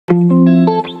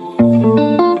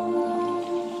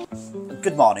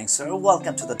Good morning, sir.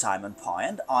 Welcome to the Diamond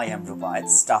Point. I am Rubaid,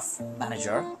 staff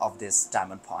manager of this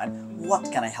Diamond Point.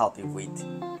 What can I help you with?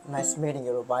 Nice meeting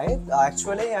you, Rubaid.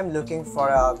 Actually, I'm looking for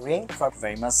a ring for...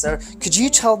 Very much, sir. Could you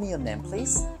tell me your name,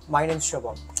 please? My name is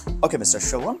Shobham. Okay, Mr.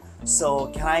 Shobham. So,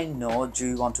 can I know, do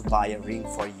you want to buy a ring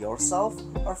for yourself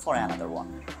or for another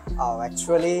one?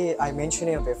 Actually, I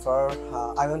mentioned you before,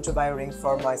 I want to buy a ring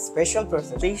for my special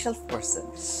person. Special person.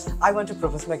 I want to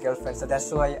propose my girlfriend, so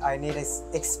that's why I need an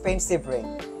expensive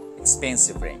ring.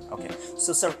 Expensive ring. Okay.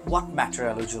 So, sir, what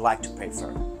material would you like to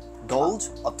prefer? Gold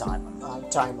or diamond?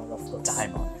 Diamond, of course.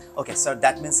 Diamond. Okay, so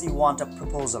that means you want a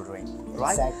proposal ring,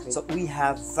 right? Exactly. So we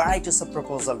have varieties of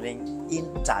proposal ring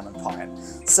in Diamond Point.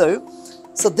 So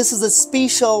this is a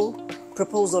special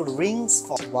proposal rings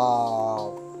for...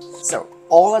 Wow. So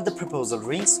all are the proposal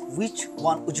rings. Which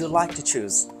one would you like to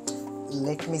choose?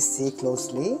 Let me see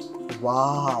closely.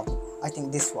 Wow. I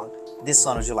think this one. This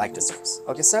one would you like to choose?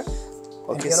 Okay, sir?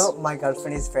 Okay. And you know, my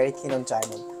girlfriend is very keen on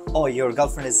diamond. Oh, your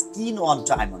girlfriend is keen on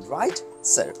diamond, right?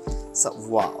 So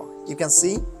wow. You can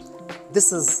see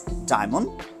this is diamond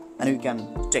and you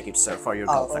can take it, sir, for your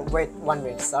girlfriend. Wait 1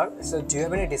 minute, sir. So do you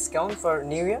have any discount for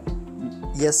New Year?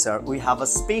 Yes, sir. We have a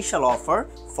special offer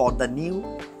for the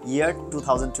new year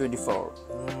 2024.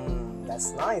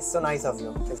 That's nice. So nice of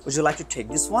you. Would you like to take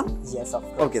this one? Yes, of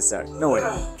course. Okay, sir. No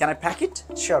worries. Can I pack it?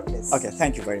 Sure, please. Okay,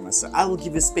 thank you very much, sir. I will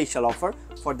give you a special offer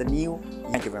for the new...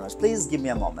 Thank you very much. Please give me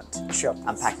a moment. Sure.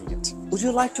 I'm packing it. Would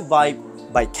you like to buy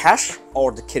by cash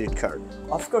or the credit card?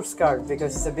 Of course, card,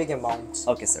 because it's a big amount.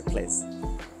 Okay, sir, please.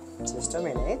 Just a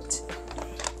minute.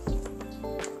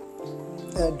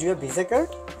 Do you have Visa card?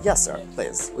 Yes, sir,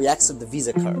 please. We accept the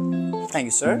Visa card. Thank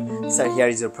you, sir. Sir, here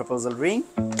is your proposal ring.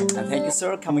 And thank you,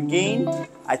 sir. Come again.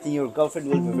 I think your girlfriend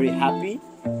will be very happy.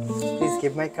 Please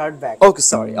give my card back. Okay,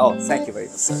 sorry. Oh, thank you very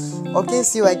much, sir. Okay,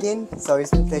 see you again. So it's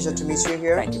been a pleasure to meet you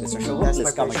here. Thank you, Mr. Shobham. That's Please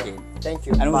my come pleasure. again. Thank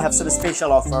you. And we Bye. have some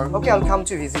special offer. Okay, I'll come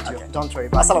to visit you. Don't worry.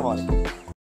 Bye. Assalamu alaikum.